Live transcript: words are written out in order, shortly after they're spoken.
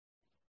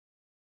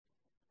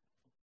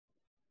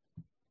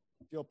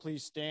If you'll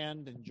please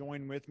stand and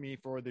join with me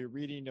for the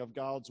reading of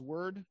God's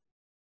Word.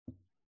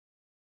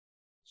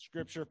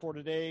 Scripture for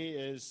today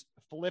is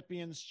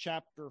Philippians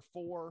chapter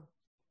 4,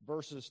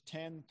 verses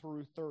 10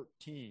 through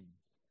 13.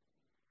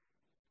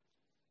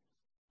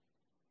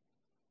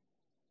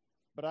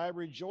 But I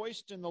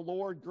rejoiced in the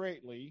Lord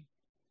greatly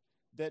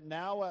that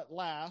now at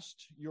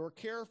last your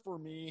care for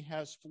me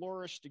has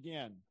flourished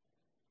again,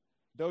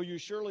 though you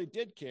surely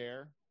did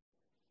care,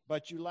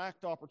 but you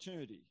lacked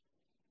opportunity.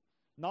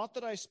 Not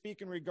that I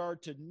speak in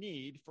regard to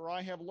need, for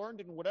I have learned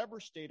in whatever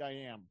state I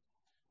am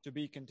to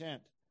be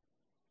content.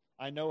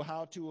 I know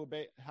how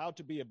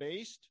to be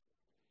abased,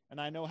 and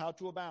I know how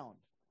to abound.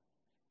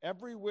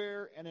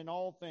 Everywhere and in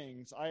all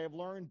things I have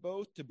learned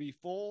both to be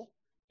full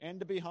and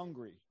to be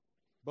hungry,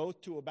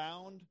 both to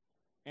abound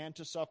and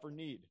to suffer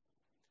need.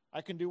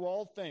 I can do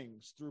all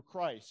things through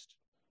Christ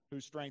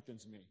who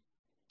strengthens me.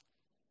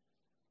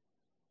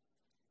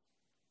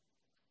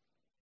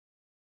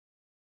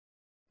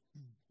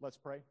 Let's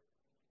pray.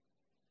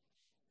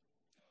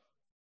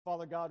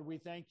 Father God, we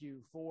thank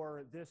you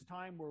for this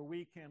time where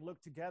we can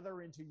look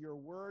together into your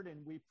word,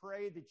 and we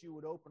pray that you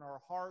would open our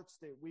hearts,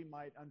 that we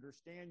might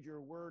understand your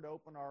word,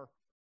 open our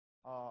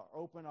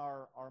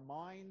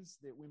minds,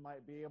 that we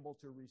might be able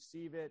to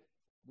receive it.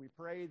 We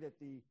pray that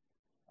the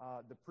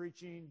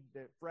preaching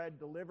that Fred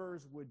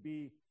delivers would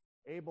be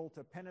able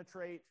to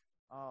penetrate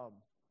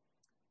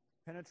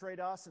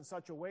us in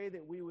such a way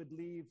that we would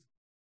leave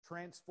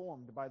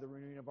transformed by the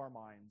renewing of our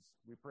minds.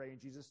 We pray in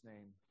Jesus'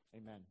 name.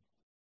 Amen.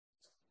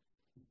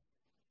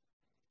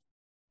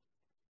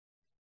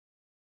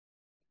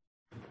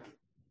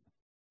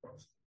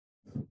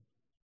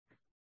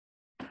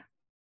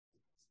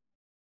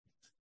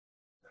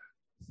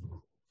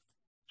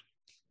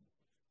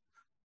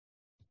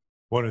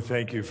 I want to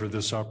thank you for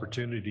this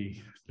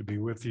opportunity to be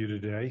with you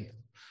today.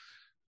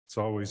 It's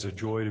always a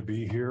joy to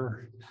be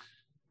here.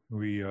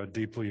 We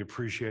deeply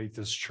appreciate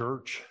this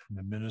church and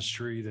the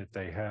ministry that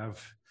they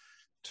have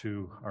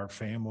to our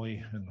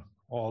family and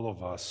all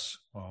of us.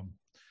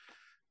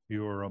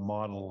 You are a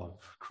model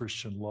of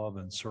Christian love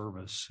and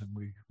service,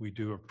 and we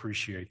do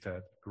appreciate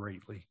that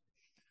greatly.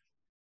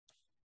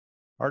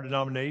 Our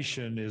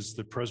denomination is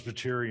the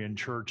Presbyterian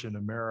Church in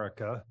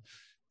America,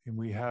 and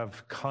we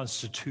have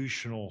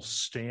constitutional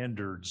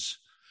standards.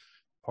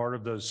 Part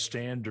of those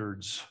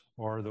standards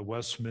are the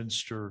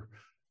Westminster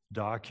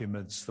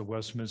documents, the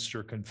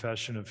Westminster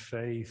Confession of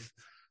Faith,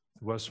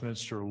 the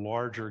Westminster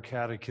Larger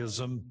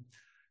Catechism,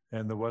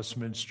 and the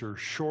Westminster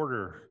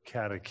Shorter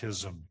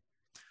Catechism.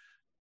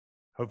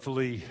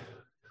 Hopefully,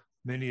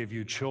 many of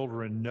you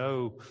children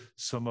know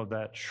some of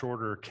that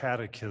shorter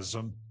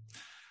catechism.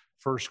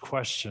 First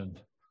question,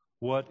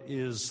 what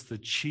is the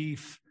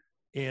chief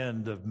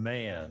end of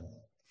man?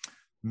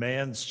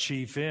 Man's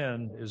chief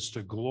end is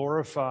to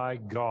glorify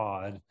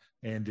God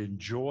and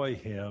enjoy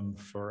him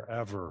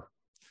forever.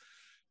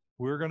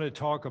 We're going to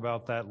talk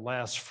about that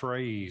last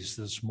phrase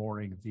this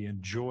morning, the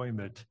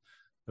enjoyment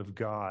of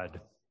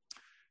God.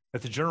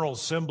 At the General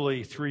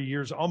Assembly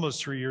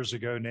almost 3 years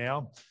ago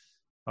now,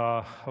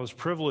 I was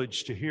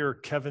privileged to hear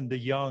Kevin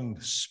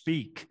DeYoung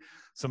speak.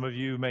 Some of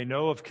you may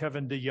know of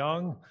Kevin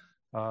DeYoung.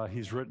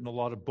 He's written a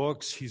lot of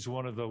books. He's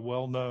one of the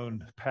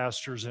well-known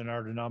pastors in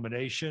our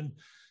denomination.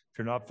 If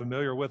you're not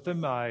familiar with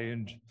him, I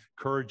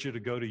encourage you to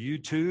go to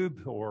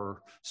YouTube or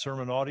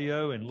Sermon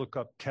Audio and look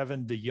up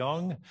Kevin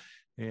DeYoung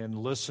and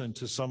listen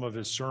to some of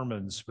his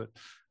sermons. But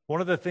one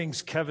of the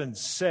things Kevin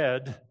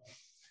said,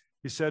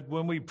 he said,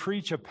 when we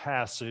preach a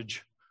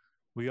passage,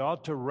 we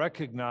ought to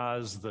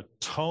recognize the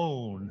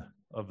tone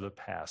of the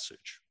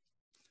passage.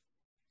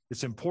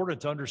 It's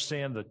important to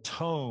understand the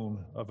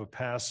tone of a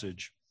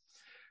passage.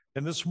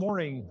 And this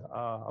morning,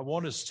 I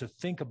want us to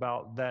think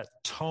about that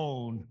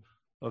tone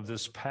of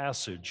this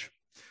passage.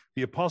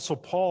 The Apostle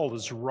Paul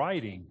is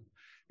writing,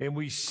 and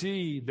we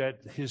see that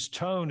his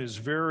tone is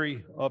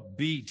very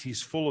upbeat.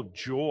 He's full of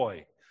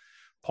joy.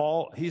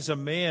 Paul, he's a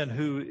man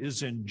who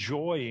is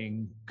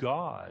enjoying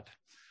God.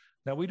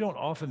 Now, we don't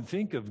often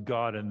think of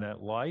God in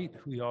that light.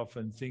 We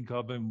often think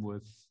of him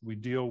we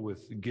deal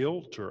with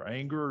guilt or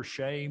anger or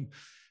shame,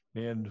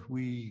 and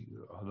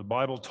the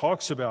Bible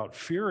talks about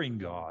fearing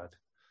God.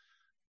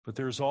 But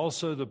there's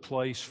also the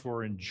place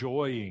for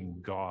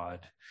enjoying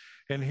God.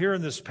 And here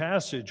in this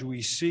passage,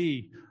 we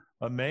see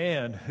a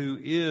man who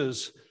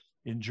is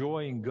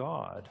enjoying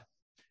God.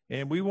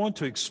 And we want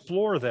to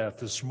explore that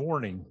this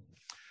morning.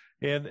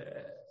 And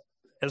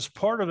as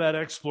part of that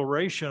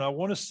exploration, I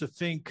want us to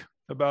think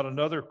about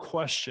another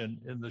question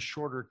in the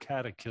shorter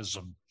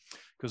catechism,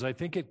 because I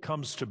think it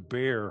comes to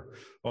bear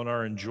on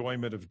our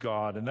enjoyment of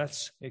God. And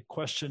that's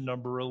question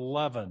number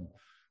 11.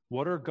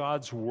 What are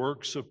God's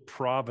works of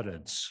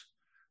providence?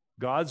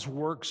 God's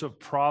works of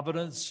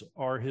providence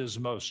are his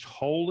most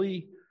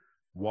holy,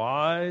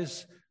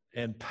 wise,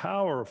 and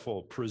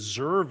powerful,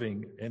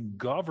 preserving and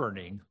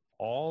governing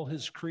all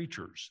his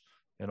creatures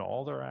and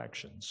all their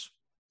actions.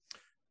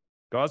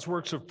 God's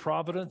works of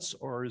providence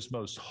are his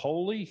most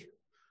holy,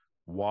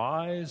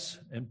 wise,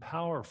 and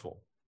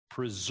powerful,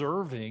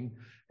 preserving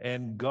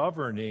and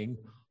governing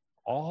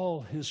all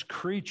his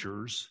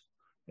creatures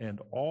and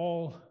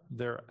all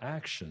their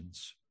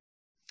actions.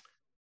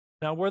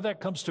 Now, where that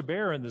comes to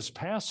bear in this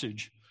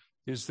passage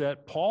is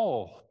that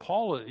Paul,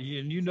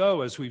 and you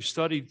know, as we've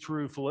studied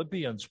through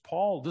Philippians,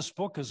 this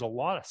book says a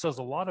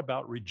lot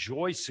about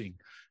rejoicing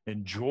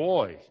and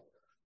joy.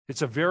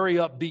 It's a very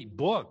upbeat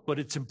book, but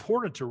it's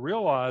important to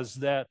realize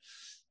that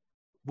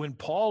when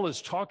Paul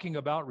is talking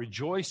about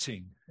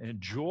rejoicing and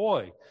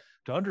joy,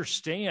 to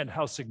understand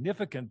how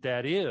significant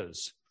that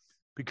is.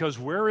 Because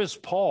where is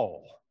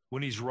Paul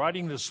when he's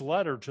writing this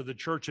letter to the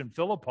church in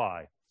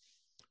Philippi?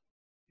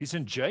 He's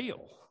in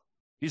jail.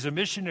 He's a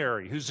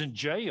missionary who's in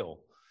jail.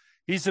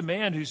 He's a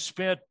man who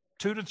spent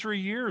 2 to 3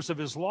 years of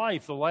his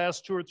life, the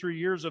last 2 or 3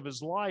 years of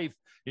his life,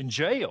 in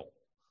jail.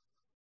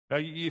 Now,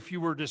 if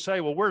you were to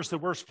say, well, where's the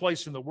worst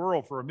place in the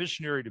world for a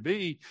missionary to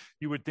be?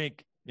 You would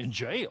think in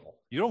jail.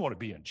 You don't want to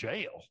be in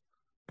jail.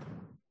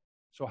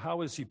 So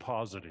how is he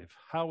positive?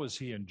 How is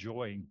he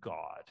enjoying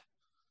God?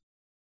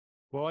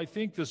 Well, I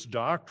think this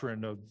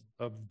doctrine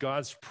of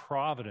God's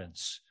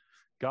providence,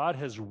 God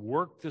has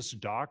worked this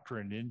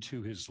doctrine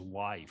into his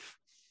life.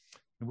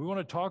 And we want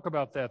to talk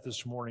about that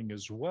this morning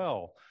as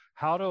well.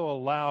 How to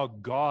allow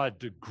God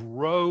to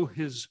grow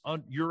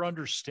your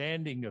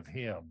understanding of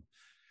him.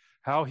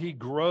 How he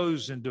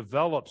grows and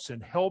develops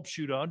and helps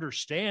you to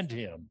understand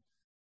him.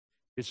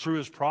 It's through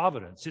his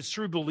providence. It's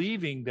through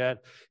believing that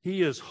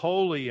he is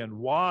holy and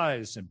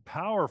wise and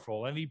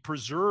powerful, and he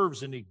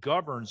preserves and he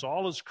governs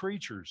all his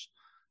creatures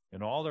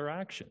and all their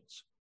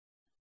actions.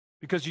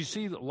 Because you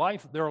see,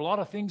 life, there are a lot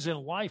of things in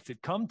life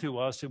that come to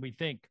us and we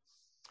think,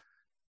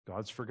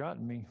 God's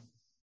forgotten me.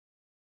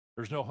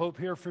 There's no hope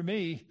here for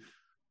me.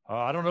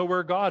 I don't know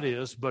where God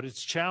is, but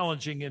it's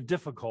challenging and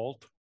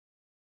difficult.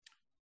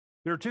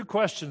 There are 2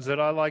 questions that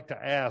I like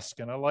to ask,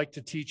 and I like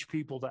to teach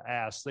people to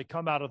ask. They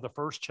come out of the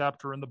first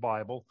chapter in the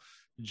Bible,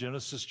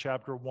 Genesis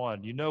chapter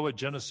 1. You know, at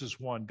Genesis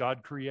 1,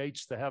 God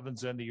creates the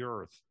heavens and the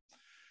earth.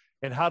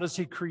 And how does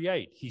he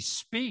create? He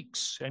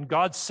speaks, and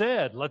God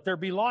said, let there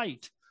be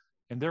light.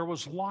 And there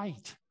was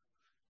light.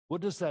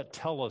 What does that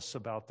tell us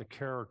about the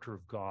character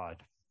of God?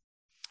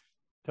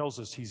 It tells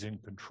us he's in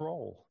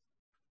control.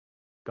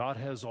 God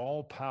has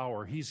all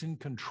power. He's in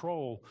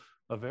control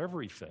of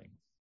everything.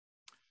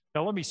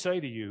 Now, let me say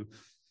to you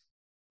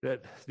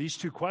that these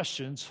 2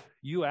 questions,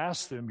 you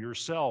ask them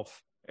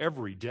yourself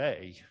every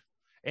day,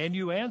 and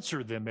you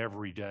answer them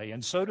every day.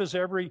 And so does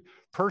every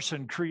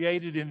person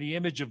created in the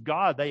image of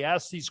God. They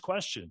ask these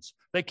questions.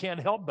 They can't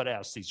help but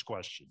ask these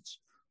questions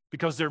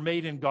because they're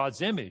made in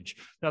God's image.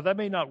 Now, they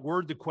may not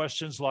word the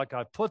questions like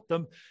I put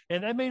them,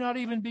 and they may not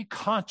even be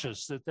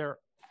conscious that they're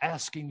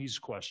asking these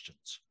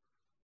questions.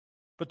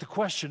 But the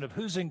question of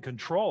who's in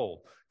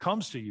control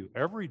comes to you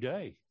every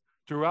day.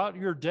 Throughout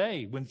your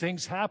day, when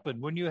things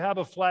happen, when you have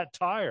a flat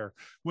tire,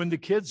 when the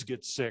kids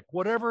get sick,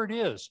 whatever it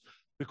is,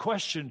 the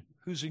question,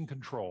 who's in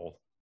control?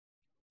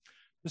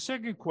 The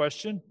second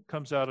question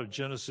comes out of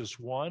Genesis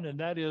 1, and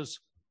that is,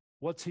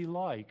 what's he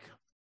like?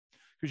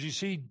 Because you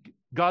see,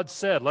 God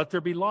said, let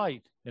there be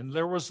light, and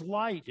there was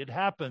light. It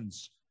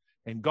happens.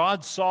 And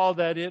God saw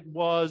that it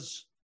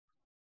was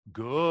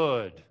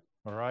good,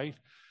 all right?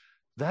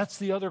 That's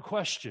the other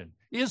question.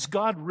 Is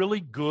God really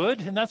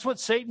good? And that's what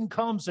Satan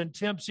comes and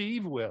tempts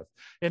Eve with.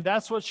 And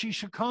that's what she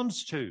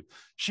succumbs to.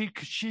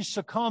 She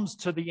succumbs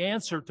to the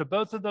answer to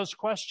both of those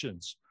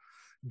questions.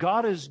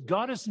 God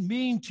is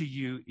mean to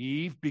you,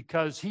 Eve,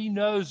 because he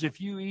knows if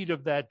you eat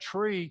of that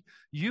tree,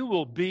 you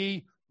will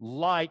be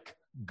like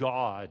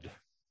God,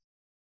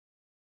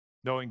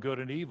 knowing good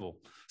and evil.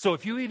 So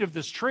if you eat of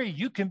this tree,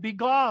 you can be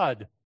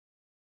God.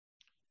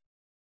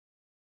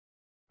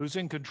 Who's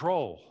in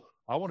control?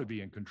 I want to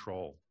be in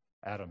control,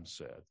 Adam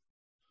said.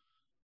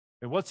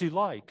 And what's he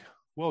like?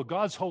 Well,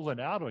 God's holding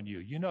out on you.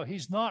 You know,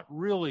 he's not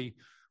really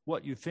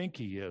what you think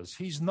he is.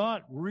 He's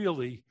not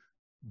really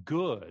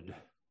good.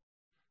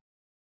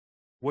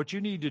 What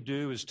you need to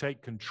do is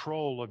take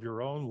control of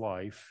your own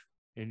life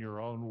in your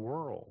own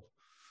world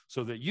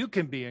so that you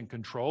can be in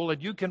control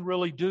and you can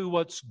really do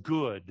what's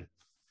good.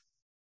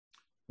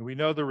 And we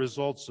know the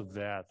results of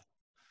that.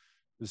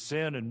 The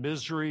sin and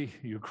misery,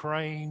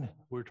 Ukraine,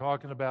 we're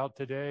talking about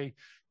today,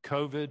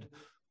 COVID,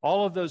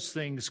 all of those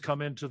things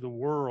come into the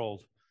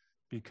world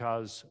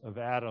because of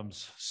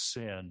Adam's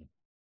sin.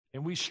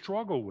 And we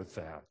struggle with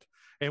that.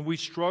 And we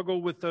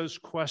struggle with those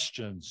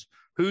questions.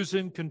 Who's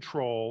in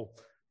control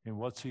and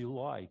what's he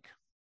like?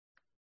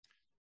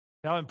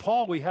 Now, in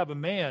Paul, we have a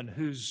man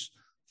who's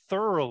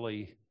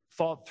thoroughly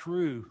thought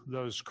through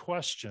those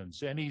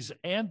questions, and he's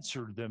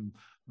answered them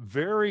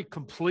very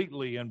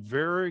completely and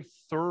very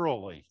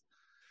thoroughly.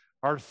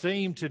 Our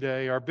theme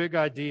today, our big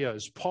idea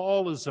is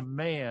Paul is a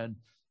man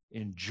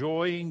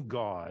enjoying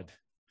God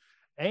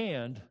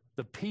and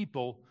the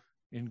people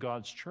in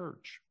God's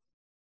church.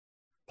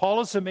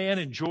 Paul is a man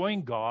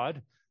enjoying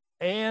God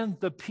and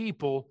the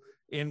people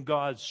in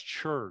God's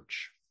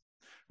church.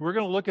 We're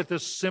going to look at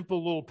this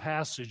simple little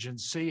passage and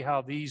see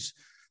how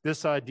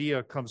this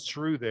idea comes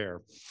through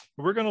there.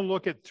 We're going to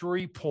look at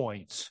 3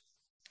 points.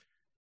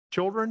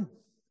 Children,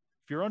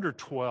 if you're under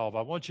 12,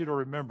 I want you to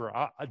remember,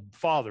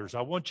 fathers,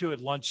 I want you at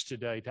lunch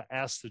today to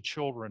ask the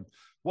children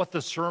what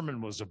the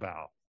sermon was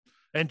about.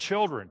 And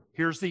children,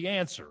 here's the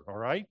answer, all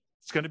right?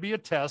 It's going to be a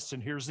test,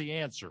 and here's the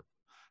answer.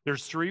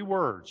 There's 3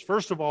 words.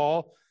 First of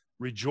all,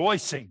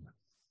 rejoicing.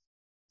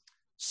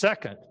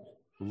 Second,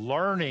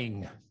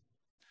 learning.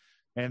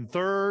 And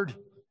third,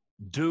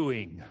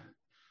 doing.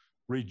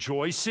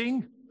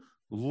 Rejoicing,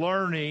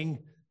 learning,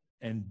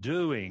 and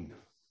doing.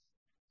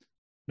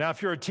 Now,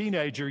 if you're a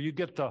teenager, you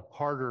get the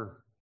harder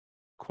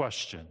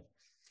question.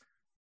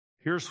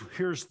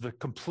 Here's the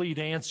complete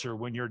answer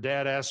when your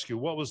dad asks you,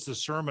 what was the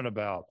sermon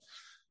about?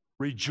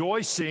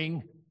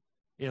 Rejoicing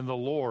in the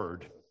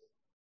Lord.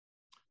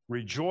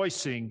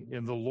 Rejoicing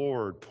in the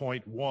Lord,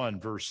 point 1,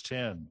 verse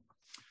 10.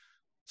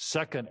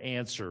 Second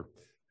answer,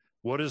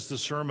 what is the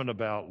sermon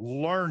about?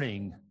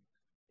 Learning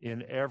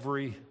in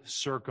every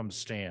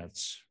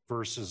circumstance,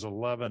 verses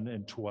 11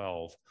 and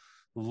 12.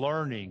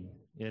 Learning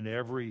in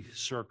every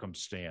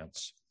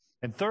circumstance.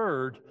 And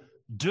third,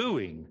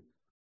 doing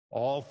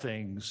all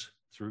things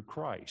through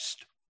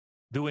Christ.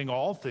 Doing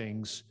all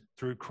things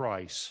through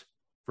Christ,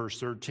 verse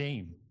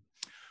 13.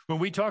 When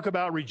we talk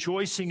about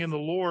rejoicing in the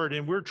Lord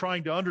and we're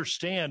trying to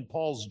understand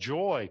Paul's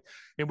joy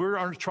and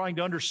we're trying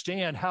to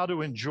understand how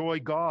to enjoy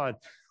God,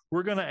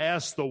 we're going to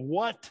ask the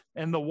what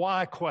and the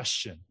why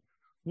question.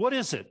 What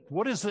is it?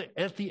 What is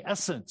at the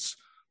essence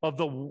of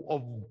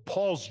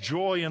Paul's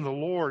joy in the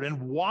Lord?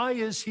 And why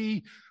is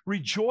he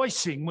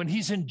rejoicing when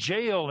he's in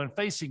jail and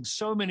facing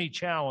so many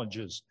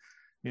challenges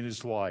in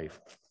his life?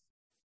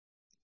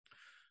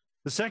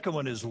 The second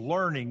one is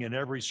learning in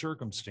every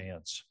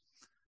circumstance.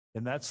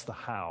 And that's the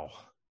how.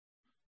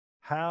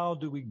 How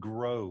do we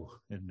grow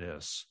in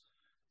this?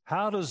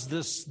 How does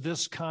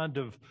this kind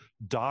of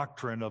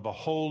doctrine of a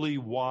holy,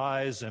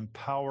 wise, and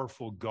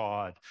powerful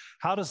God,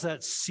 how does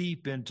that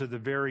seep into the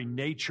very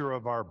nature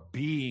of our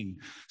being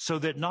so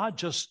that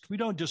we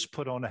don't just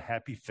put on a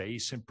happy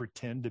face and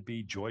pretend to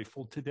be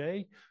joyful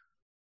today,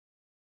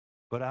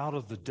 but out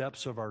of the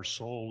depths of our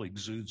soul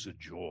exudes a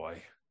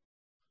joy,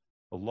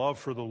 a love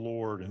for the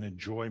Lord, and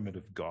enjoyment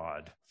of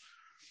God.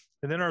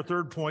 And then our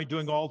third point,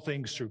 doing all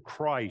things through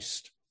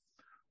Christ.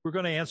 We're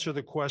going to answer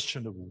the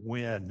question of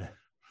when.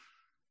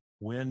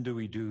 When do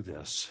we do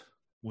this?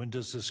 When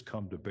does this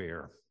come to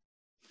bear?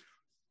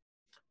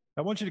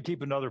 I want you to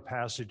keep another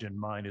passage in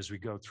mind as we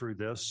go through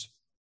this.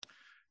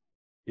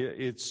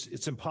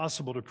 It's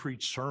impossible to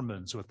preach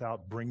sermons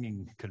without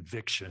bringing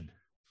conviction.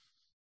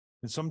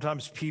 And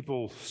sometimes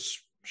people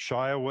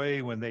shy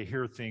away when they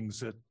hear things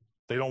that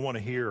they don't want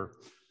to hear.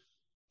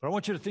 But I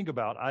want you to think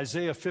about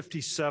Isaiah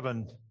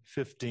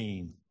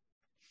 57:15.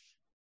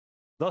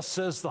 Thus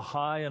says the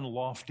high and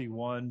lofty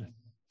one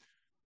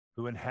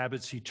who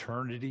inhabits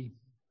eternity,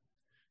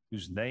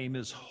 whose name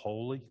is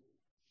holy.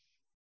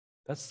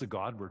 That's the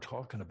God we're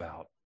talking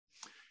about.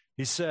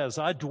 He says,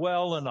 I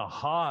dwell in a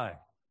high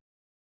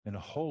and a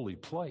holy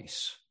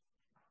place.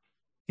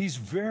 He's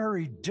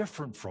very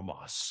different from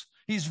us.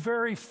 He's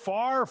very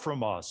far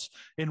from us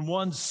in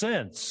one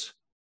sense.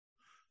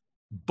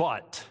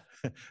 But,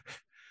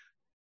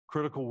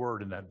 critical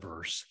word in that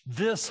verse,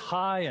 this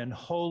high and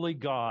holy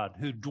God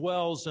who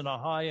dwells in a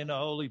high and a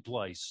holy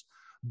place,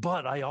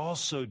 but I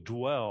also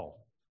dwell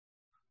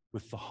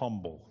with the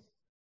humble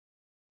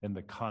and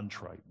the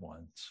contrite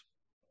ones,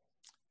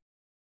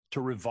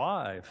 to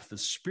revive the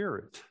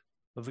spirit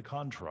of the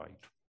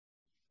contrite,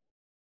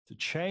 to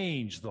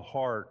change the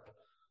heart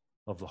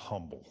of the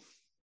humble.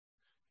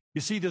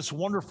 You see, this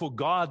wonderful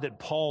God that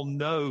Paul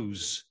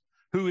knows,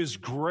 who is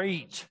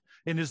great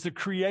and is the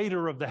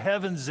creator of the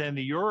heavens and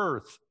the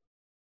earth,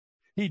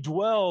 he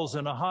dwells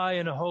in a high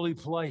and a holy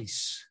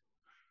place,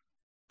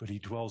 but he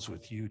dwells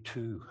with you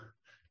too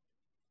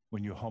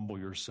when you humble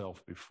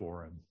yourself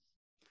before him.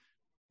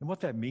 And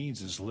what that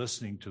means is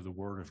listening to the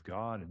word of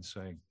God and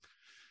saying,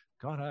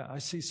 God, I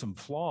see some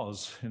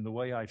flaws in the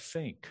way I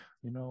think.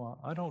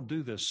 I don't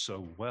do this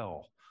so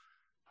well.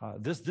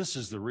 This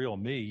is the real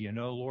me,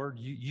 Lord.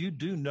 You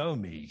do know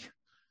me.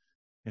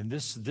 And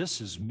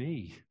this is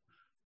me.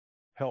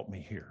 Help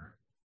me here.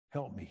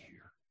 Help me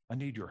here. I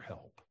need your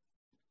help.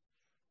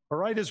 All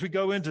right, as we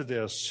go into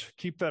this,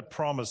 keep that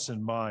promise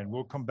in mind.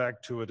 We'll come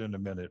back to it in a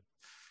minute.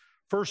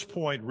 First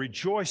point,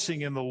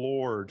 rejoicing in the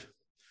Lord,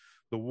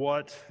 the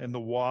what and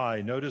the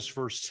why. Notice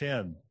verse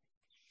 10.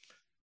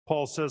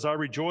 Paul says, I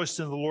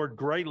rejoiced in the Lord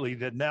greatly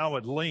that now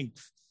at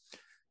length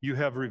you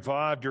have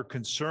revived your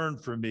concern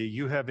for me.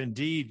 You have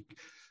indeed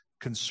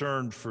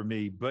concerned for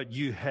me, but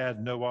you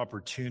had no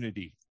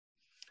opportunity.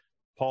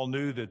 Paul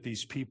knew that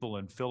these people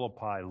in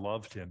Philippi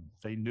loved him.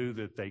 They knew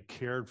that they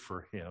cared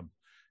for him,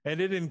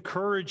 and it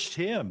encouraged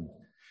him.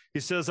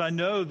 He says, I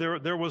know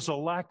there was a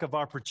lack of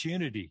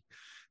opportunity.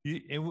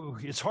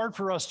 It's hard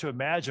for us to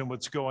imagine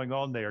what's going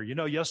on there.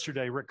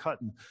 Yesterday, Rick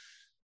Hutton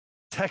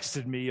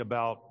texted me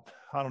about,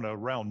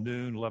 around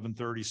noon,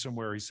 11:30,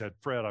 somewhere. He said,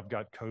 Fred, I've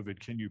got COVID.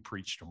 Can you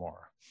preach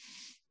tomorrow?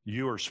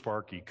 You or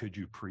Sparky, could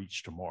you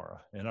preach tomorrow?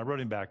 And I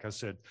wrote him back. I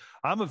said,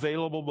 I'm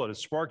available, but if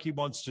Sparky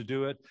wants to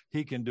do it,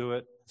 he can do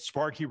it.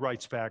 Sparky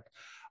writes back,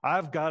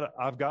 I've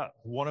got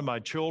one of my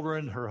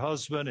children, her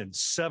husband, and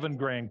 7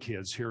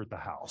 grandkids here at the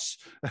house.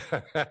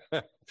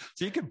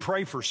 So you can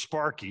pray for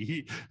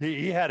Sparky.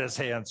 He had his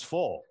hands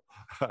full.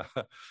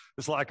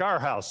 It's like our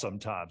house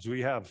sometimes.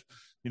 We have,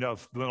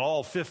 when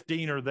all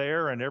 15 are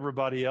there and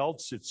everybody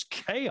else, it's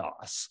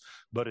chaos,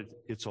 but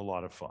it's a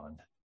lot of fun.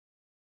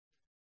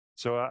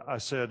 So I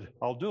said,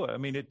 I'll do it. I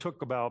mean, it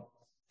took about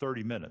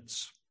 30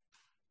 minutes.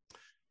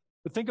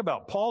 But think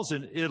about, Paul's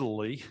in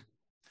Italy,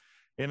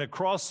 and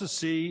across the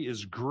sea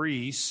is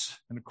Greece,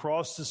 and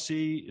across the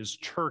sea is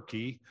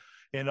Turkey,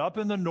 and up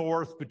in the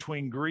north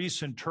between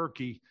Greece and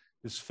Turkey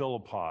is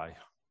Philippi.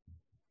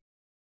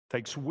 It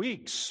takes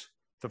weeks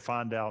to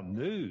find out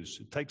news.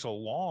 It takes a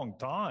long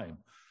time,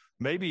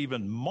 maybe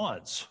even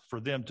months, for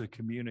them to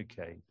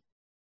communicate.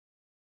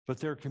 But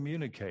they're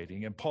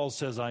communicating. And Paul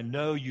says, I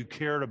know you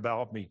cared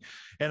about me,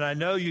 and I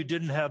know you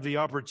didn't have the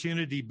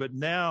opportunity, but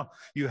now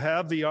you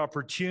have the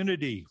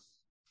opportunity.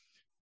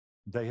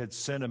 They had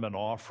sent him an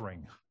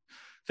offering.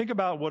 Think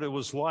about what it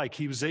was like.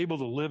 He was able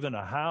to live in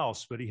a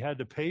house, but he had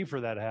to pay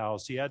for that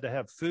house. He had to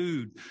have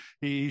food.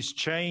 He's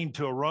chained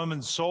to a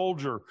Roman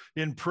soldier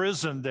in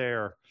prison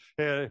there.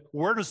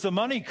 Where does the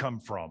money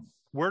come from?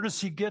 Where does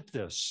he get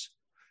this?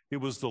 It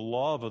was the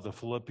love of the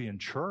Philippian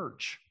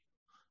church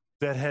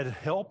that had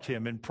helped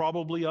him, and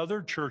probably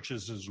other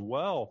churches as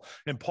well.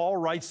 And Paul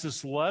writes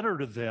this letter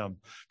to them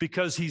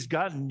because he's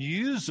gotten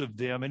news of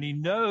them, and he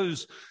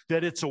knows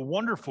that it's a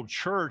wonderful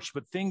church,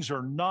 but things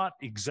are not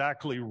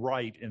exactly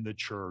right in the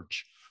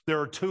church. There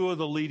are 2 of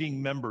the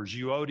leading members,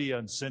 Euodia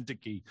and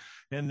Syntyche,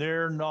 and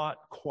they're not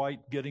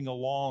quite getting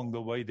along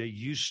the way they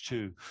used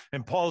to.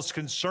 And Paul's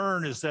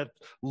concern is that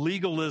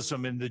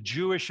legalism and the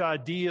Jewish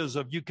ideas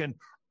of you can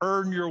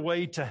earn your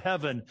way to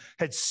heaven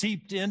had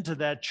seeped into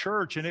that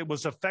church, and it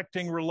was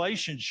affecting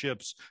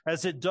relationships,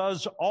 as it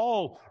does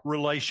all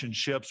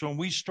relationships. When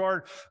we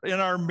start in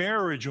our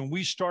marriage, when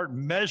we start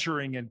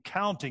measuring and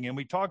counting, and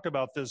we talked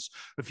about this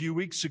a few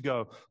weeks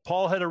ago,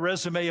 Paul had a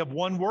resume of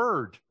one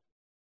word: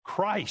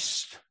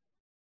 Christ.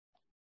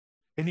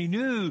 And he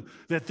knew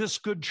that this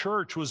good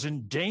church was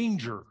in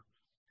danger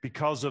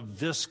because of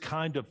this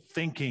kind of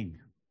thinking.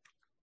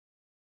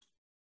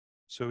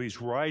 So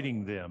he's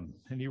writing them,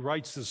 and he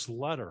writes this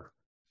letter.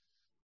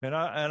 And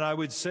I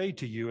would say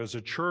to you, as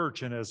a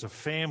church and as a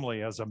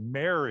family, as a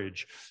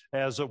marriage,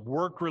 as a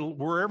work,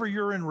 wherever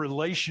you're in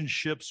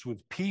relationships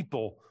with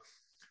people,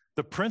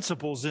 the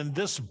principles in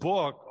this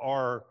book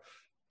are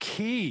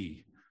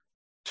key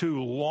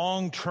to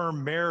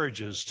long-term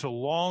marriages, to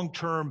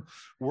long-term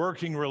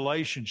working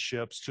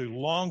relationships, to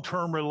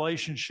long-term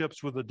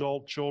relationships with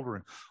adult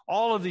children.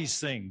 All of these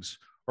things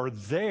are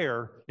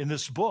there in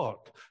this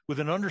book with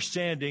an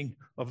understanding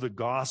of the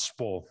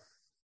gospel.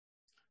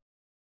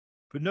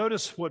 But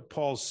notice what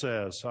Paul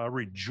says: I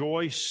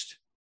rejoiced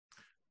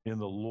in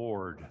the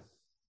Lord.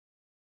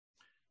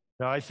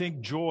 Now, I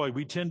think joy,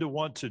 we tend to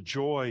want to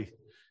joy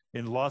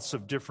in lots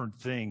of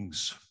different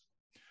things.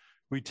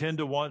 We tend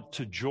to want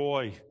to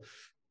joy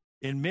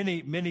in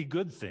many, many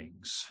good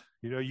things.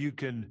 You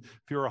can,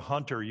 if you're a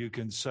hunter, you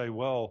can say,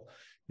 well,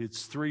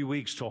 it's 3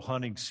 weeks till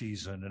hunting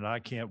season, and I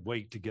can't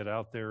wait to get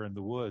out there in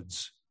the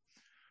woods.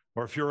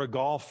 Or if you're a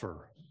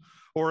golfer,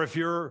 or if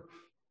you're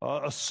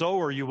a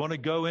sower, you want to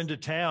go into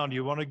town,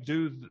 you want to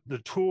do the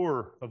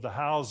tour of the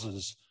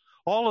houses.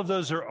 All of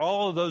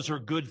those are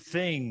good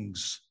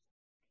things.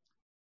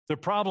 The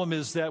problem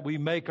is that we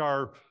make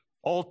our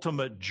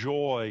ultimate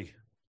joy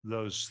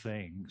those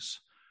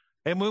things.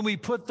 And when we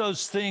put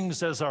those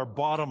things as our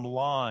bottom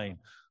line,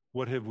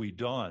 what have we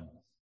done?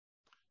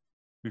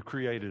 We've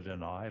created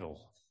an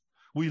idol.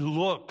 We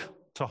look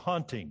to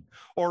hunting,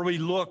 or we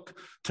look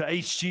to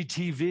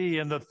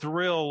HGTV and the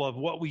thrill of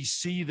what we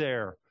see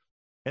there.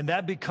 And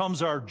that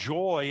becomes our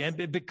joy, and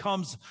it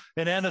becomes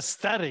an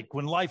anesthetic.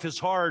 When life is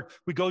hard,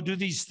 we go do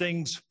these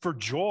things for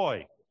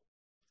joy.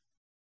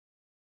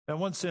 In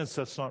one sense,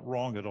 that's not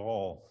wrong at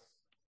all.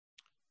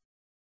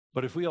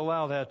 But if we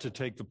allow that to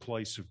take the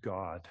place of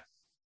God,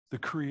 the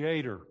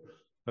creator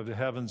of the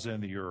heavens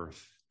and the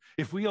earth,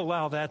 if we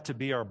allow that to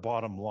be our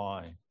bottom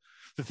line,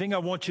 the thing I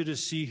want you to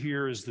see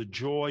here is the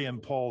joy in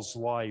Paul's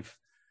life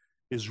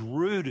is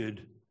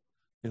rooted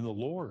in the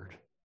Lord.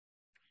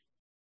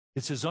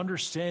 It's his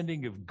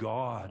understanding of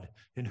God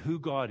and who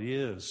God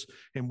is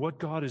and what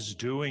God is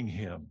doing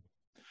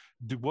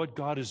what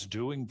God is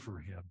doing for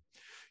him.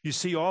 You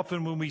see,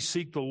 often when we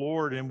seek the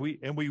Lord and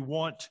we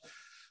want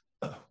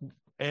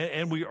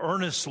and we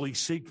earnestly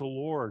seek the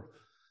Lord,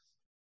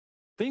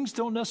 things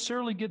don't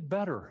necessarily get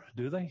better,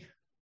 do they?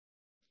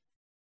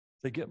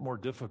 They get more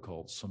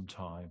difficult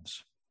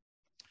sometimes.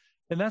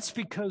 And that's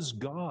because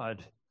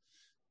God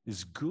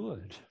is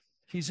good.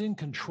 He's in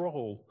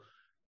control,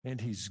 and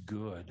he's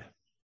good.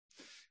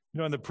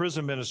 In the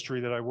prison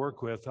ministry that I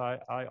work with, I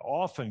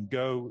often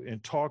go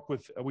and talk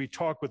with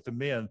the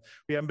men.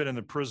 We haven't been in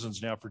the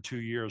prisons now for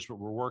 2 years, but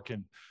we're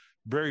working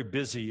very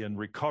busy in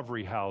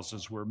recovery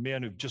houses where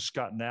men who've just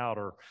gotten out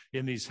are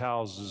in these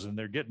houses, and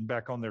they're getting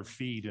back on their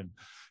feet and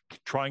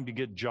trying to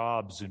get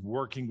jobs and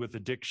working with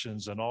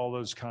addictions and all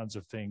those kinds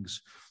of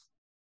things.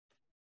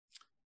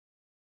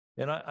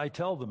 And I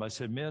tell them, I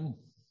said, men,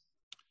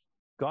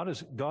 God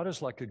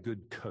is like a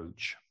good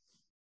coach.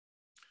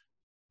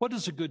 What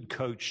does a good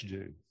coach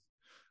do?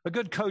 A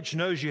good coach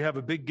knows you have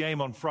a big game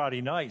on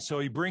Friday night, so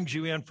he brings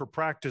you in for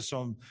practice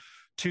on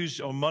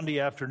Monday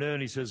afternoon.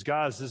 He says,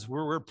 guys,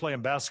 we're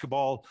playing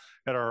basketball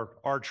at our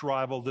arch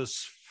rival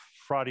this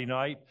Friday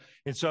night.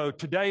 And so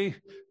today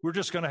we're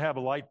just going to have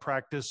a light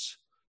practice.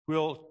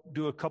 We'll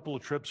do a couple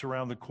of trips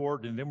around the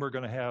court, and then we're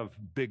going to have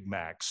Big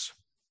Macs.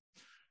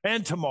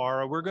 And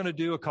tomorrow we're going to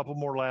do a couple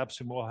more laps,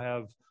 and we'll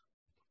have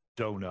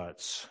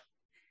donuts.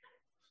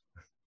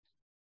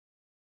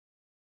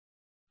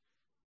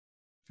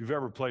 If you've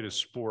ever played a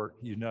sport,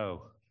 you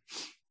know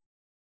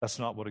that's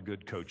not what a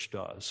good coach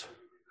does.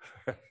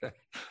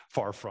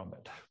 Far from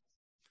it.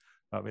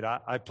 I mean,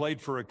 I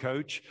played for a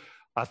coach.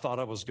 I thought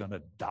I was going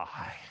to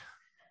die.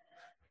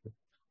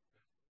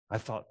 I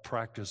thought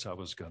practice I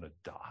was going to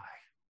die.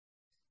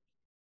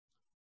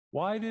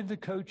 Why did the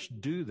coach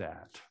do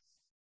that?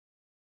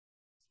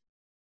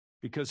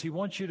 Because he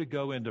wants you to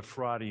go into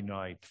Friday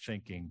night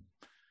thinking,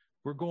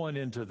 we're going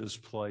into this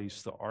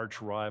place, the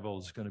arch rival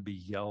is going to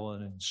be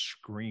yelling and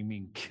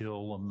screaming,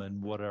 kill them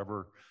and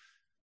whatever.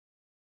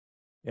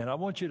 And I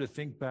want you to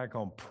think back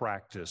on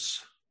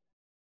practice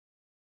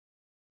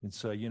and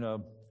say, you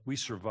know, we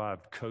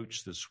survived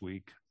coach this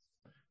week.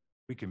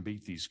 We can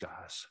beat these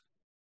guys.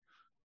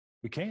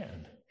 We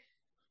can.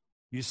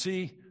 You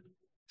see,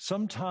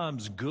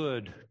 sometimes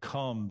good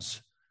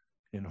comes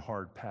in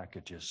hard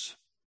packages.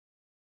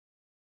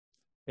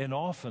 And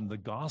often the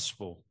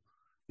gospel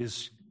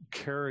is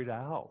carried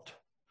out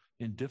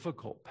in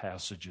difficult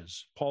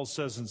passages. Paul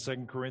says in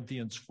 2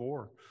 Corinthians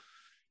 4,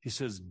 he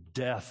says,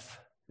 death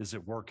is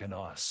at work in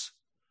us,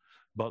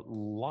 but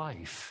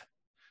life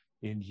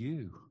in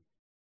you.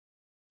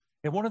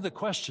 And one of the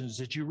questions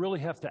that you really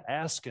have to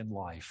ask in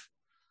life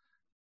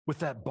with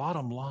that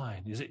bottom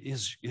line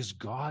is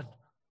God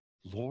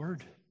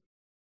Lord?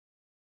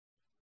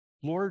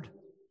 Lord,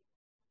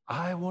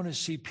 I want to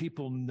see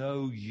people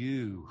know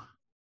you.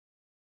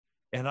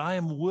 And I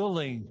am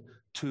willing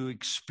to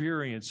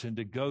experience and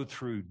to go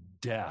through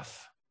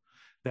death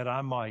that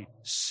I might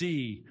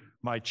see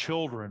my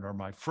children or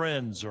my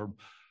friends or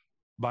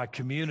my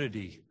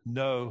community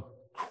know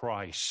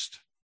Christ.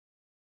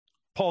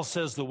 Paul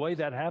says the way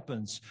that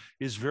happens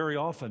is very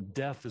often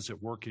death is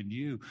at work in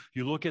you.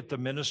 You look at the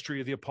ministry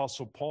of the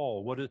Apostle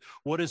Paul.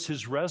 What is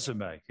his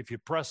resume? If you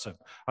press him,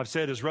 I've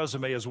said his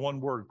resume is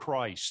one word,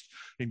 Christ.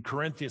 In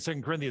 2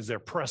 Corinthians, they're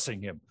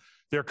pressing him.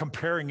 They're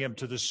comparing him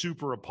to the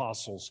super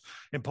apostles.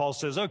 And Paul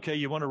says, okay,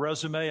 you want a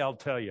resume? I'll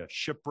tell you.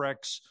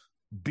 Shipwrecks,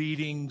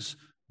 beatings,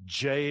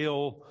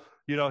 jail.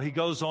 You know, he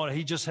goes on.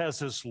 He just has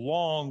this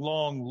long,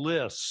 long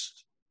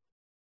list.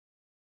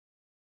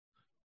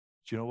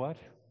 Do you know what?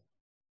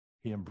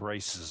 He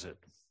embraces it.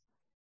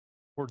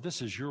 Lord,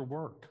 this is your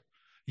work.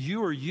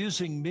 You are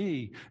using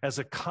me as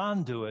a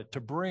conduit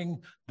to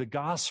bring the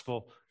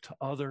gospel to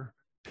other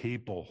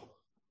people.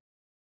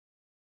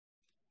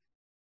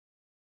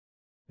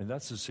 And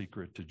that's the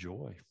secret to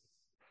joy.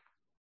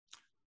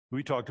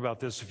 We talked about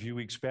this a few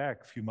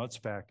months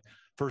back.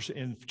 First,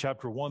 in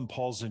chapter 1,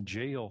 Paul's in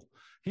jail.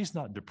 He's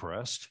not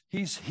depressed.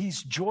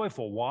 He's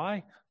joyful.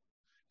 Why?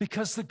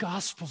 Because the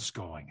gospel's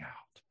going out.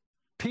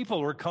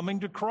 People are coming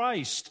to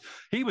Christ.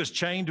 He was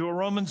chained to a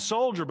Roman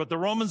soldier, but the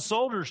Roman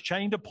soldier's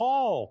chained to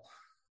Paul.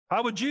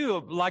 How would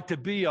you like to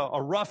be a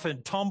rough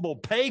and tumble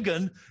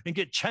pagan and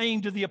get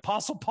chained to the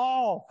Apostle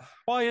Paul?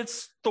 Why,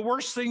 it's the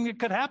worst thing that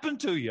could happen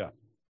to you.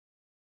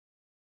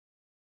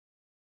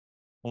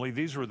 Only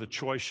these were the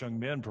choice young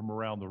men from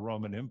around the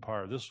Roman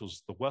Empire. This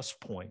was the West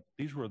Point.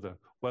 These were the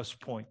West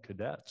Point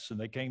cadets, and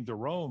they came to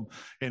Rome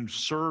and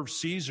served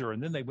Caesar,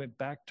 and then they went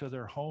back to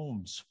their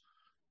homes.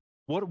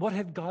 What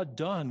had God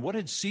done? What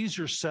had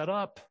Caesar set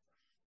up?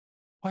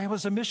 Why, it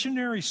was a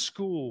missionary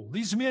school.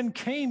 These men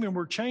came and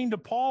were chained to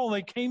Paul.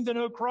 They came to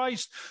know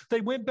Christ. They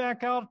went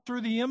back out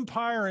through the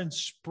empire and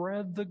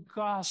spread the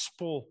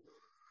gospel.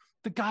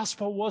 The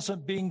gospel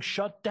wasn't being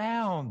shut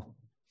down.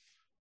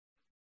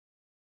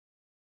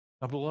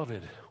 Now,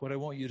 beloved, what I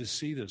want you to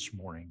see this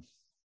morning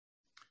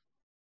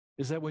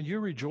is that when you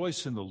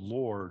rejoice in the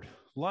Lord,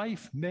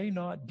 life may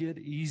not get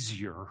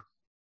easier,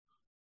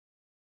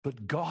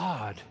 but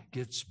God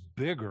gets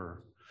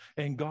bigger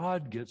and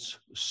God gets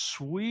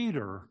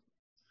sweeter,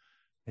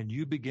 and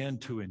you begin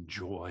to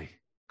enjoy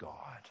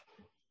God.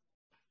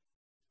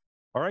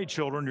 All right,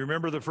 children, you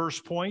remember the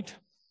first point?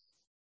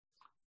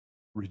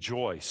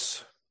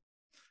 Rejoice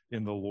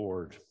in the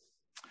Lord.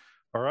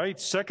 All right,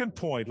 second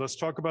point, let's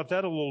talk about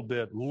that a little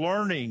bit.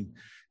 Learning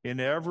in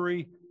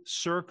every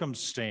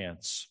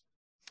circumstance.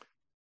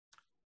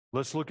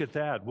 Let's look at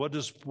that. What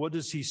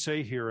does he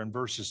say here in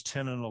verses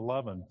 10 and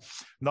 11?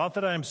 Not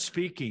that I am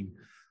speaking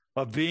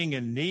of being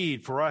in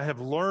need, for I have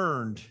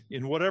learned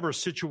in whatever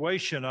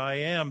situation I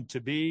am to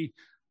be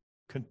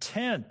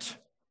content.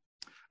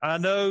 I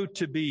know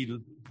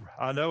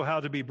how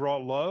to be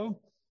brought low,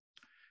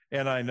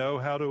 and I know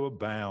how to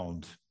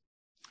abound.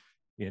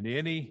 In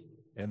any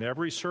and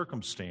every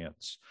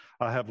circumstance,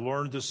 I have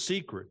learned the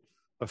secret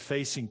of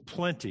facing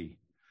plenty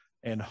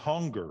and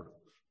hunger,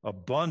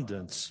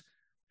 abundance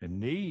and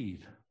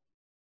need.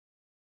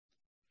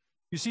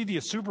 You see, the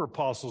super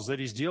apostles that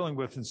he's dealing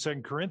with in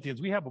 2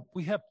 Corinthians, we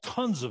have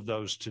tons of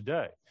those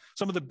today.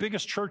 Some of the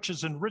biggest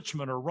churches in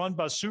Richmond are run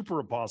by super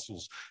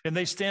apostles, and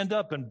they stand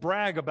up and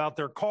brag about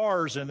their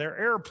cars and their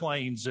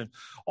airplanes and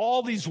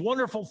all these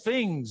wonderful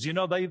things. You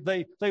know,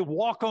 they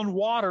walk on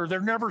water.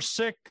 They're never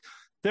sick.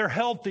 They're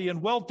healthy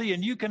and wealthy,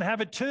 and you can have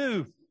it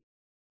too.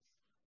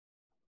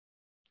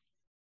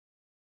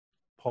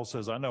 Paul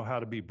says, I know how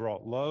to be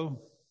brought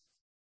low.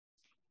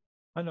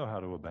 I know how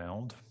to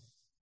abound.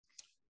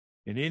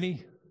 In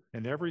any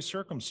and every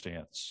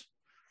circumstance,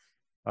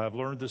 I have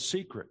learned the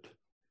secret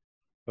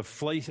of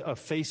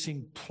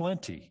facing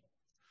plenty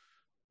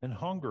and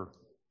hunger,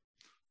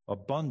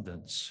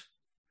 abundance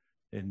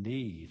and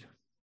need.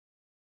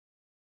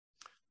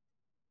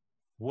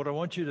 What I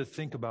want you to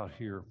think about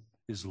here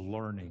is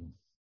learning.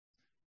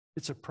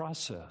 It's a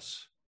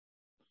process.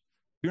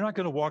 You're not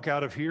going to walk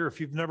out of here, if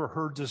you've never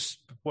heard this,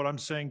 what I'm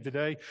saying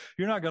today,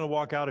 you're not going to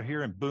walk out of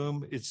here and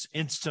boom, it's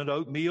instant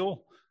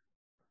oatmeal,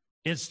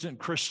 instant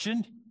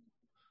Christian.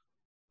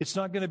 It's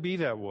not going to be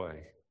that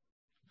way.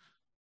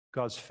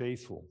 God's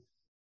faithful.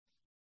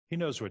 He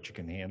knows what you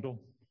can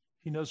handle.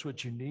 He knows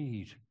what you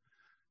need.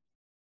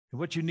 And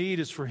what you need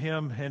is for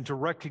him and to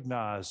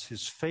recognize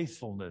his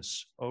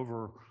faithfulness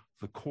over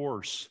the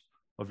course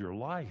of your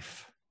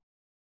life.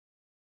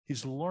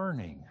 He's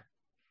learning.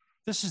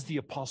 This is the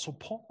Apostle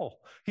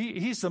Paul.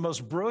 He's the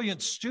most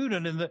brilliant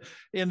student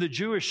in the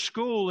Jewish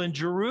school in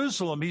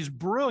Jerusalem. He's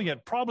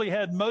brilliant, probably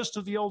had most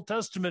of the Old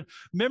Testament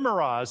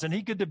memorized, and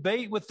he could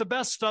debate with the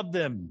best of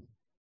them.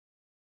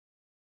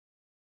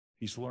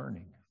 He's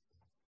learning.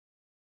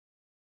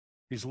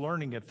 He's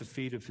learning at the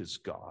feet of his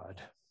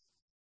God.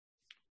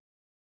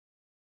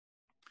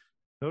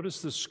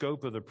 Notice the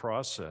scope of the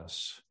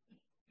process.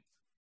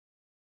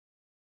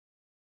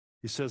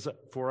 He says,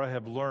 for I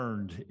have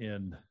learned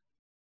in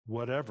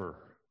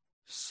whatever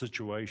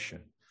situation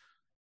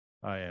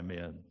I am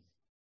in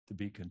to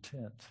be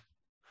content.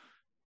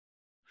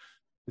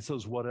 It's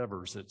those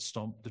whatevers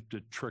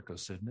that trick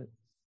us, isn't it?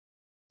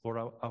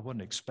 Lord, I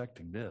wasn't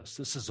expecting this.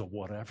 This is a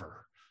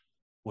whatever.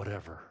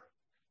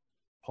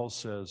 Paul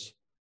says,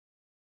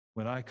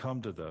 when I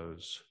come to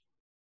those,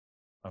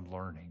 I'm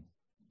learning.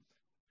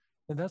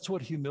 And that's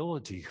what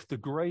humility, the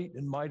great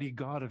and mighty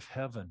God of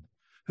heaven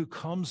who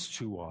comes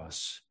to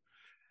us,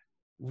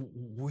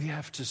 we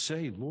have to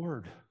say,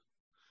 Lord,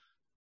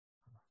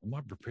 I'm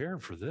not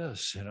prepared for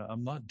this, and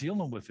I'm not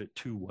dealing with it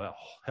too well.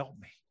 Help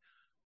me.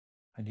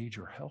 I need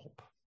your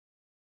help.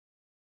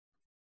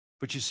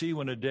 But you see,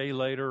 when a day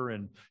later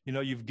and,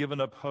 you've given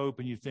up hope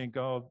and you think,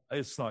 oh,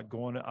 it's not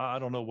going, I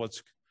don't know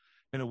what's,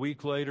 and a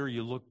week later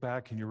you look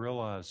back and you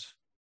realize,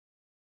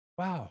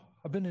 wow,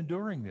 I've been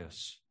enduring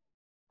this.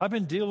 I've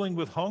been dealing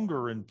with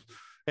hunger and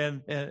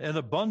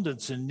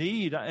abundance and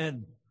need.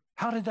 And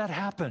how did that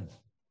happen?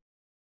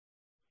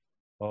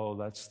 Oh,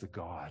 that's the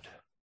God.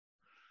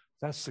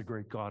 That's the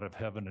great God of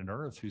heaven and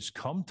earth who's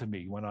come to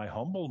me when I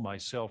humbled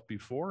myself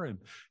before him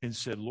and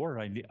said, Lord,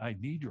 I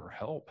need your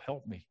help.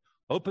 Help me.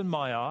 Open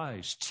my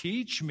eyes.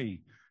 Teach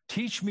me.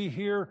 Teach me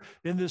here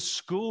in this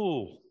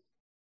school.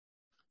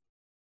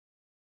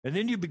 And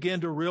then you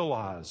begin to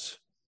realize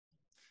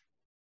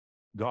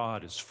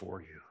God is for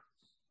you.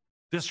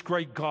 This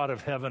great God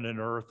of heaven and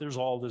earth, there's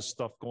all this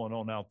stuff going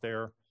on out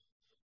there,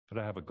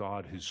 but I have a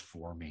God who's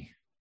for me.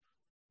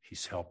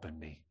 He's helping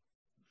me.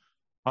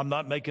 I'm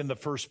not making the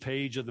first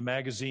page of the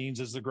magazines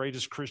as the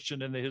greatest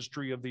Christian in the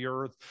history of the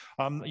earth.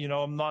 I'm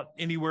not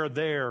anywhere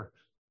there,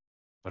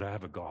 but I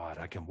have a God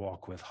I can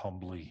walk with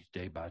humbly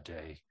day by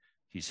day.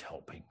 He's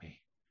helping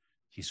me.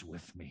 He's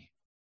with me.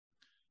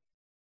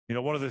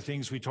 One of the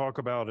things we talk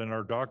about in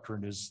our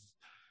doctrine is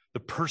the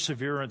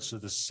perseverance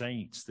of the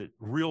saints, that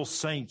real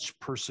saints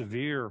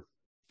persevere.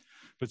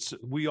 But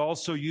we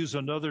also use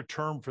another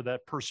term for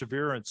that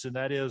perseverance, and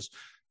that is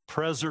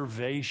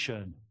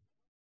preservation.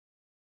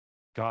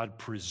 God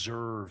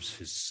preserves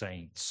his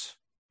saints.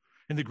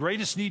 And the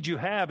greatest need you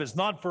have is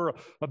not for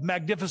a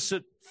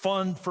magnificent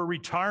fund for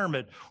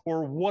retirement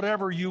or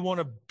whatever you want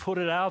to put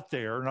it out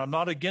there. And I'm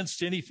not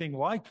against anything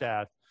like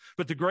that.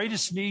 But the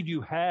greatest need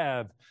you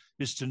have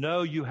is to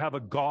know you have a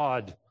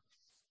God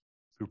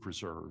who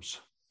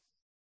preserves.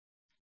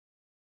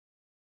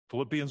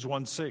 Philippians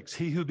 1:6,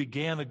 he who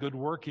began a good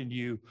work in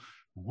you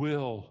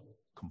will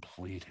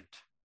complete it.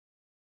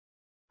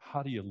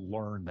 How do you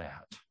learn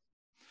that?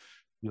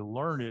 You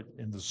learn it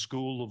in the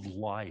school of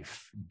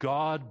life.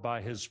 God,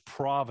 by his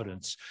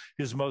providence,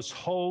 his most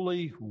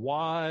holy,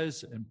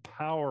 wise, and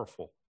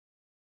powerful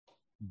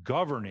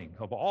governing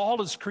of all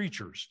his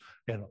creatures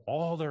and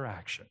all their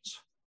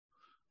actions.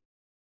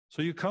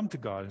 So you come to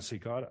God and say,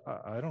 God,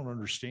 I don't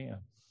understand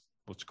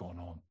what's going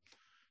on.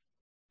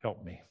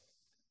 Help me.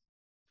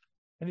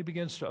 And he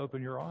begins to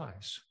open your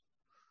eyes.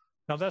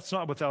 Now, that's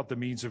not without the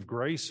means of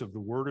grace of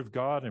the Word of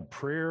God and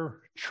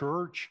prayer,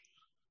 church,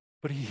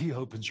 but he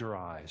opens your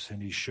eyes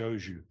and he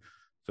shows you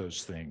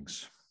those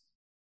things.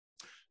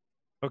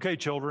 Okay,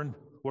 children,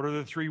 what are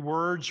the three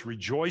words?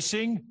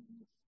 Rejoicing,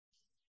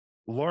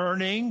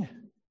 learning,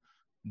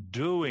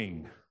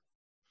 doing.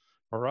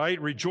 All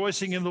right,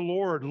 rejoicing in the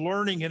Lord,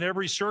 learning in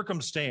every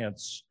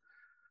circumstance.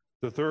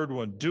 The third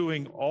one,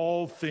 doing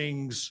all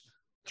things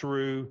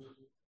through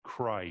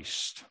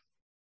Christ.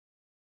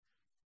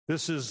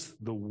 This is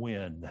the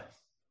win.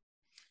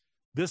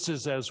 This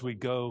is as we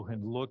go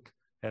and look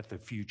at the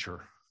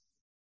future.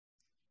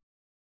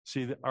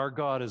 See, our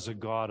God is a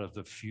God of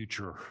the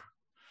future.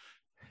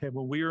 And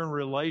when we are in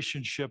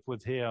relationship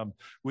with Him,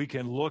 we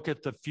can look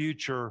at the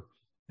future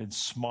and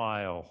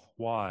smile.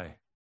 Why?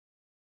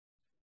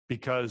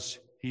 Because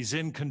He's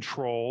in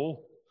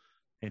control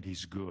and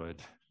He's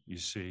good, you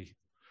see.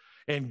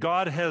 And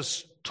God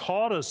has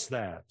taught us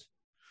that.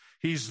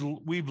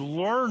 We've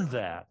learned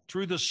that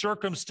through the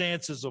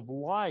circumstances of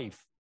life.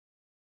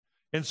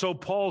 And so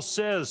Paul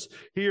says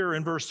here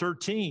in verse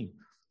 13,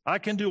 I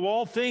can do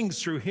all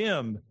things through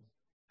Him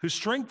who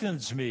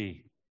strengthens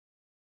me.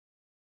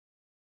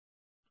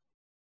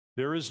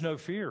 There is no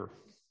fear.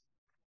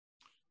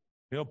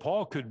 You know,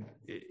 Paul could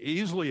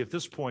easily, at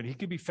this point, he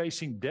could be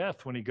facing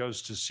death when he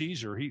goes to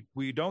Caesar.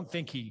 We don't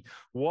think he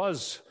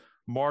was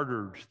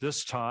martyred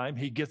this time.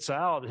 He gets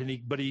out,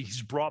 but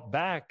he's brought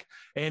back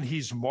and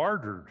he's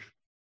martyred.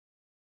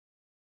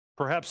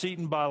 Perhaps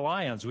eaten by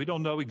lions. We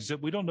don't know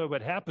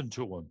what happened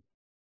to him.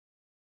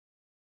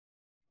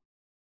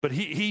 But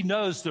he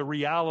knows the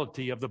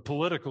reality of the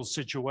political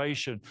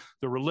situation,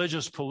 the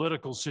religious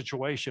political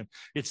situation.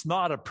 It's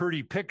not a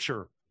pretty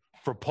picture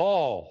for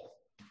Paul.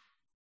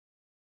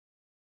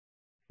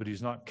 But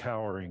he's not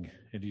cowering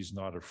and he's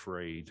not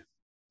afraid.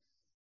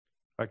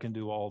 I can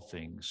do all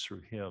things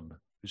through Him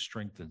who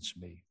strengthens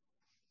me.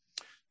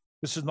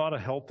 This is not a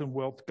health and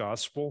wealth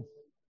gospel.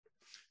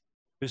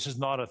 This is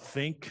not a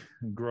think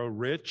and grow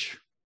rich.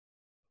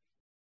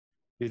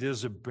 It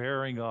is a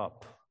bearing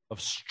up of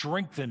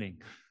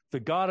strengthening the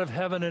God of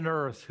heaven and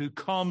earth who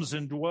comes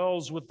and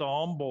dwells with the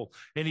humble,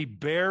 and He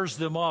bears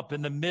them up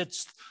in the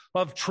midst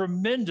of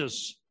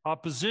tremendous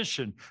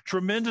opposition,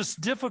 tremendous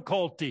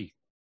difficulty.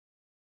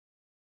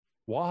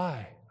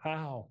 Why?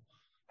 How?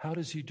 How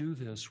does He do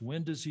this?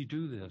 When does He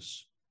do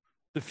this?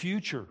 The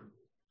future.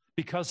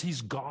 Because He's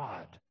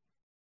God.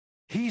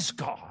 He's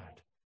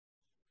God.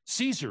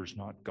 Caesar's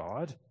not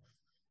God.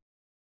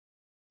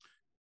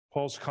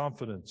 Paul's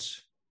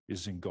confidence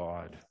is in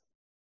God.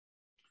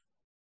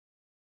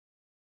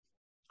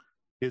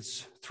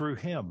 It's through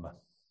Him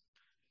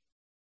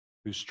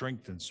who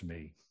strengthens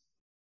me.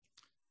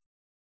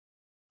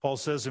 Paul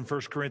says in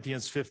 1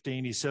 Corinthians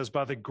 15, he says,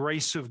 by the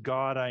grace of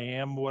God, I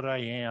am what I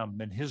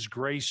am, and His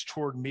grace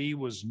toward me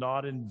was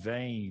not in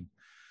vain.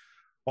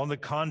 On the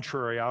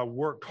contrary, I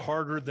worked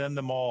harder than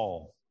them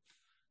all,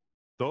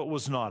 though it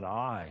was not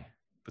I,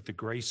 but the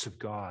grace of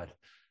God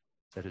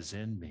that is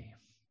in me.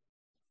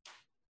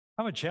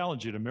 I would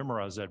challenge you to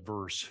memorize that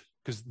verse,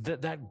 because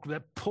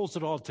that pulls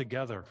it all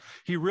together.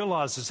 He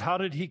realizes, how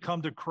did he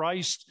come to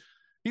Christ?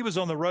 He was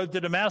on the road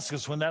to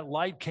Damascus when that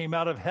light came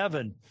out of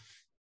heaven,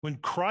 when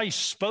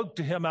Christ spoke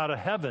to him out of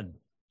heaven.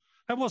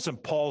 That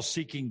wasn't Paul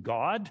seeking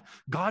God.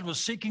 God was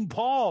seeking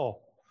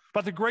Paul.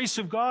 By the grace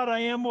of God, I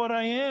am what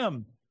I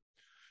am.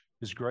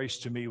 His grace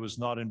to me was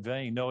not in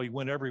vain. No, he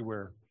went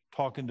everywhere,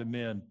 talking to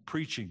men,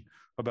 preaching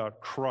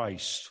about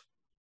Christ.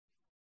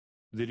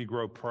 Did he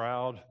grow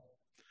proud?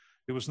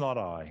 It was not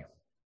I,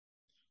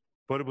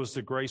 but it was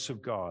the grace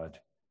of God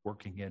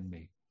working in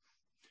me.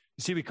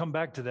 You see, we come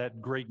back to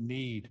that great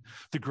need.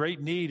 The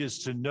great need is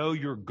to know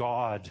your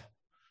God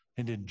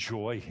and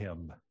enjoy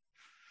Him.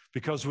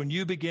 Because when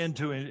you begin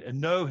to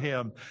know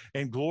Him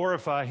and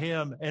glorify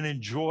Him and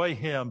enjoy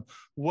Him,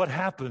 what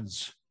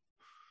happens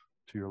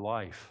to your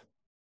life?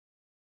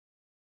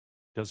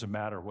 Doesn't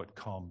matter what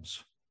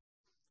comes.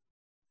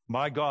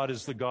 My God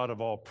is the God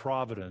of all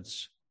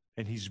providence,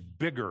 and He's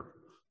bigger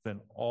than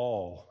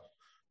all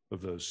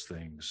of those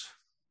things.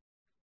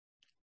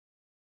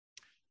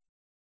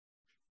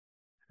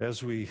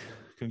 As we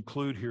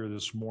conclude here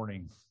this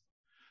morning,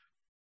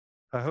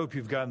 I hope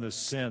you've gotten the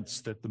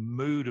sense that the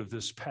mood of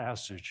this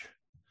passage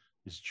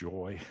is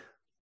joy.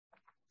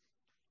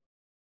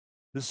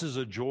 This is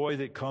a joy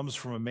that comes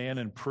from a man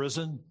in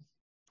prison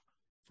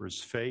for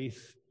his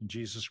faith in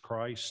Jesus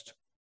Christ,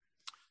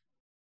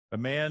 a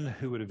man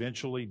who would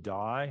eventually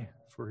die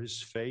for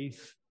his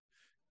faith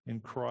in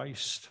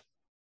Christ.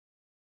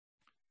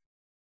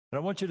 And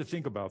I want you to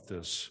think about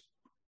this.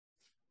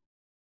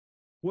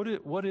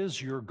 What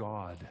is your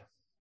God?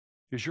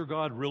 Is your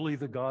God really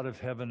the God of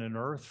heaven and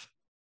earth?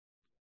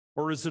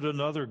 Or is it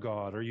another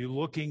God? Are you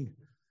looking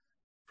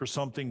for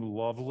something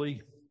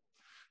lovely?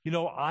 You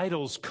know,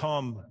 idols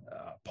come.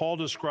 Paul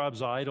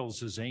describes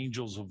idols as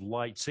angels of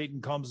light.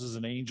 Satan comes as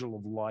an angel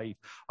of light.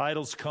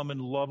 Idols come in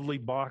lovely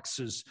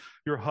boxes.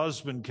 Your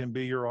husband can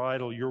be your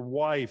idol, your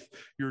wife,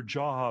 your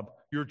job,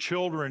 your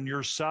children,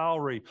 your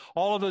salary.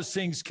 All of those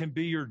things can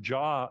be your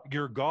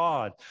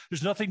God.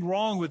 There's nothing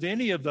wrong with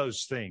any of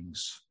those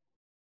things,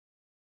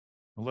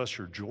 unless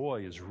your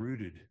joy is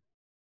rooted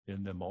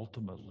in them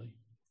ultimately.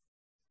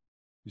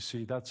 You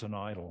see, that's an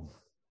idol.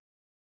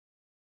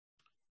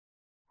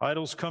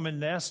 Idols come in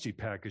nasty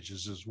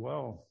packages as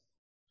well.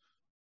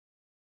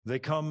 They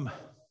come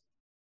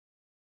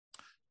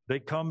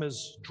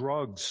as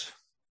drugs,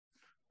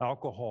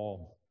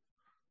 alcohol,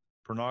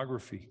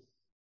 pornography,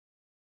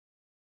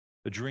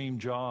 a dream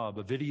job,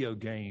 a video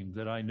game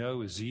that I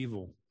know is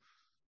evil,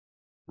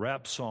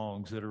 rap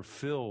songs that are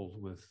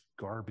filled with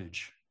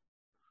garbage.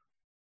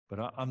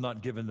 But I'm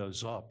not giving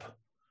those up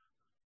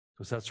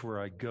because that's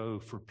where I go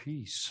for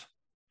peace.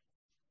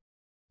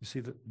 You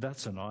see,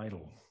 that's an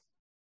idol.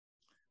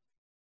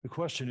 The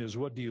question is,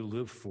 what do you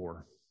live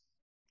for?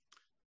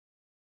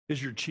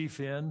 Is your chief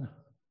end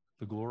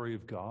the glory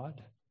of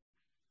God?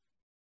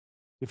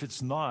 If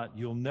it's not,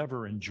 you'll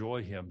never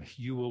enjoy him.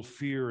 You will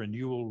fear and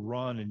you will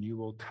run and you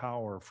will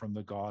cower from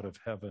the God of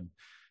heaven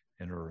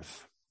and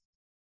earth.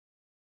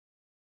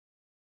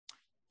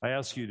 I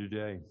ask you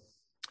today,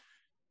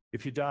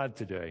 if you died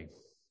today,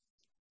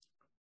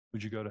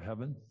 would you go to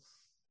heaven?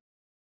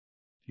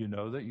 Do you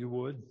know that you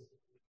would?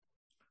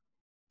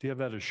 Do you have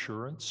that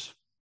assurance?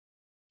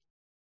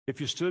 If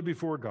you stood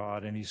before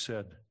God and he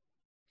said,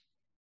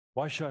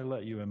 "Why should I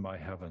let you in my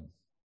heaven?"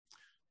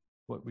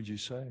 What would you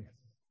say?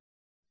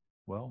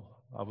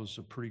 Well, I was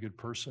a pretty good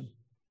person.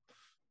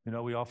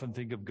 We often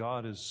think of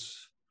God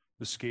as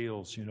the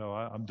scales.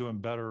 I'm doing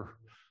better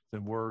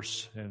than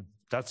worse, and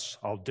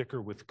I'll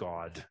dicker with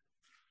God.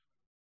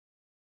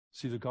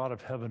 See, the God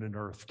of heaven and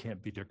earth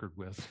can't be dickered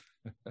with.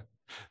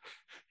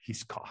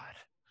 He's God.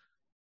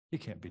 He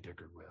can't be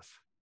dickered with.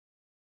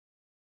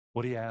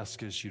 What he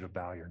asks is you to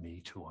bow your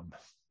knee to him,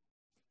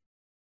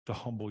 to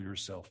humble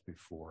yourself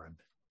before him.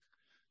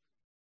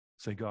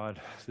 Say,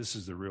 God, this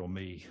is the real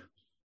me.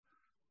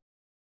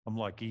 I'm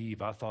like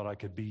Eve. I thought I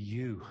could be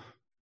you.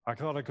 I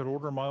thought I could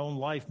order my own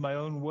life my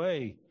own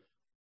way.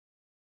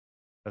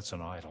 That's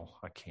an idol.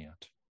 I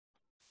can't.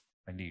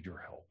 I need your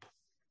help.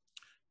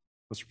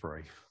 Let's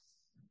pray.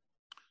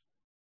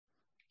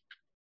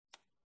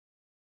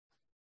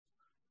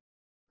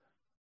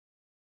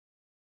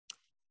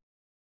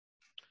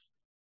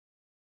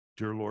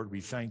 Dear Lord, we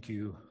thank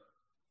you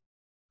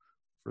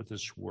for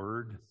this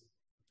word.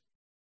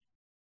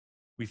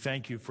 We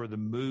thank you for the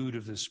mood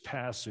of this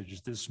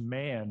passage. This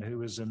man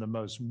who is in the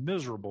most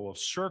miserable of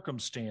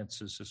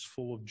circumstances is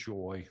full of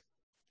joy.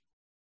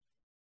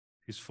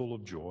 He's full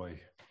of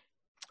joy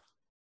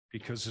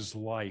because his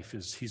life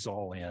he's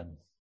all in.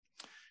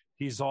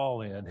 He's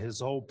all in. His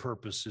whole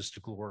purpose is to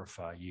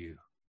glorify you.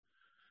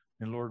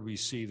 And Lord, we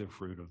see the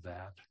fruit of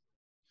that.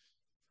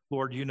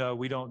 Lord,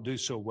 we don't do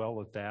so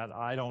well at that.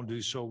 I don't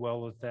do so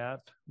well at that.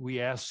 We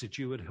ask that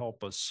you would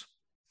help us.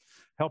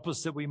 Help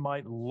us that we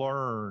might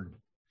learn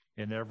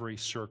in every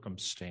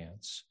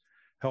circumstance.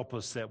 Help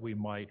us that we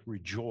might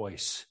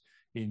rejoice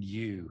in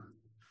you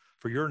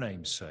for your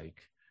name's sake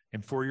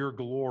and for your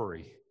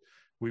glory.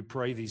 We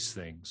pray these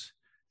things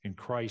in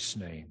Christ's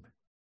name.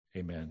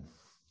 Amen.